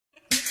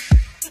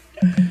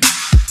Go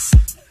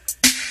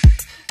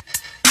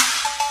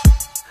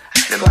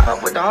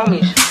up with the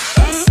homies.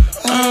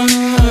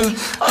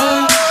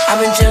 I've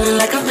been chillin'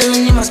 like a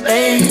villain in my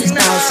space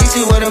now. She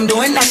see what I'm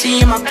doing, now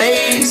she in my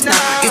face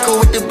now. You go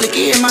with the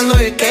blicky in my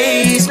lawyer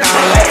case now.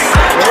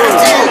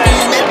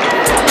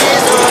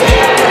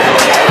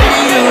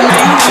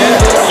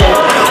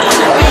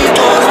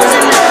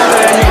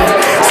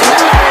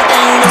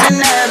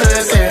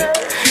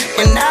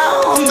 And now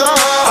I'm gone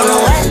on the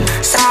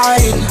west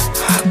side,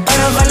 but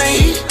I'm on the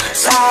east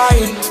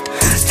side.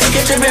 Take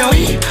a trip and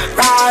we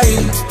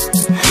ride.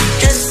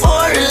 Just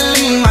for the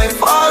lean, might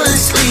fall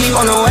asleep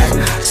on the west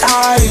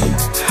side,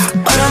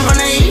 but I'm on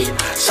the east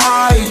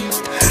side.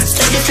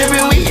 Take a trip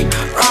and we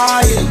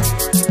ride.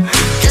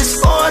 Just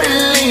for the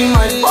lean,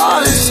 might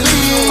fall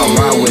asleep. I'm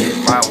right with it.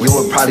 You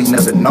would probably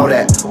never know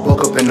that.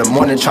 Woke up in the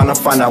morning tryna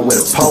find out where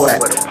the pole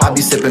at. I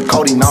be sipping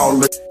codeine on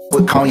with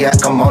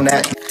cognac. I'm on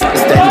that.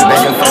 Steady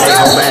begging for that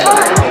whole back.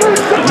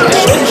 Me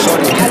and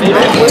shorty getting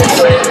back.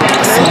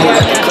 I see you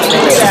at the club.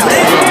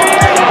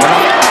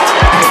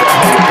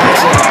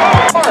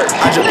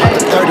 I just popped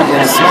the 30 and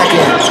it's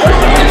smacking. I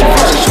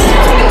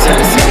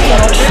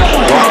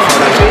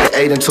just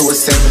 8 into a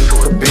 7.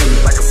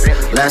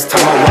 Last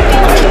time I walked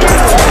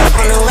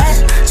on the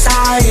west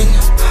side,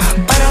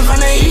 but I'm on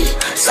the east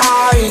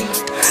side.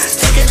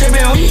 Take a trip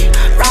and we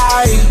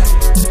ride.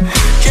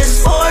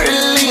 Just for the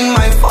lean,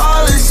 might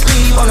fall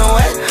asleep on the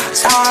west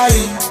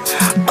side,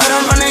 but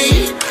I'm on the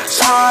east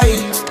side.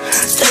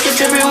 Take a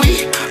trip and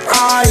we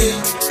ride.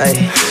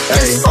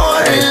 Just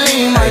for the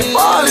lean, might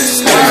fall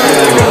asleep.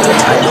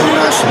 I do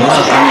not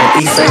smoke, I'm the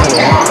east side.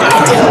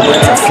 I can't help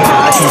but to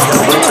fly, I can't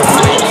help but to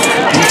fly.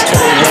 East to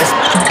the west,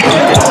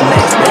 on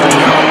next, baby,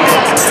 on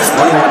next.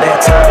 We want that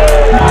time.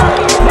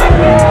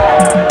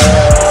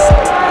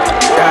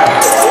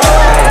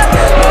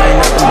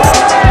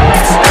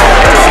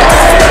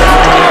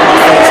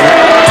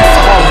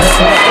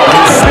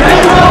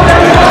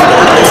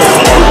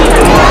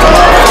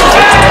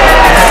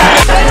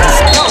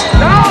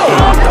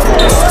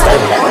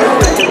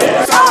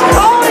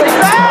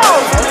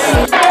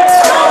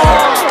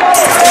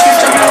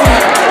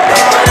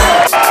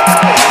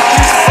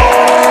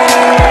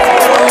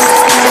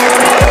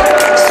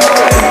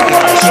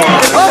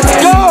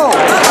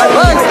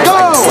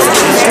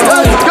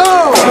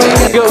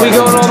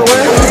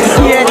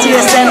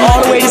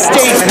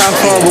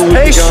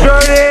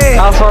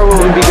 How far will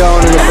we be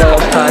going in the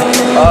playoff time?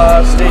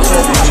 State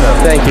championship.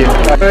 Thank you.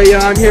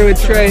 Yeah, I'm here with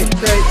Trey.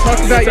 Trey, talk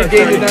about your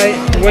game tonight,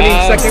 winning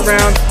second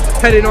round,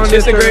 heading on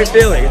this. It's a great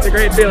feeling. It's a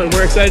great feeling.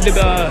 We're excited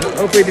to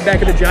hopefully be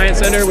back at the Giant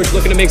Center. We're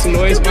looking to make some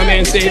noise. My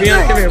man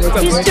Savion, come here. What's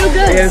up? He's boy? too good.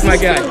 Yeah, this is my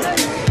guy.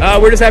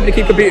 We're just happy to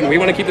keep competing. We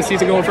want to keep the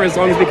season going for as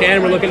long as we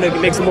can. We're looking to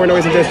make some more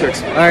noise in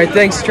districts. All right,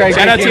 thanks, Trey.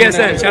 Shout out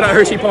TSN. Shout out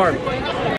Hershey Parm.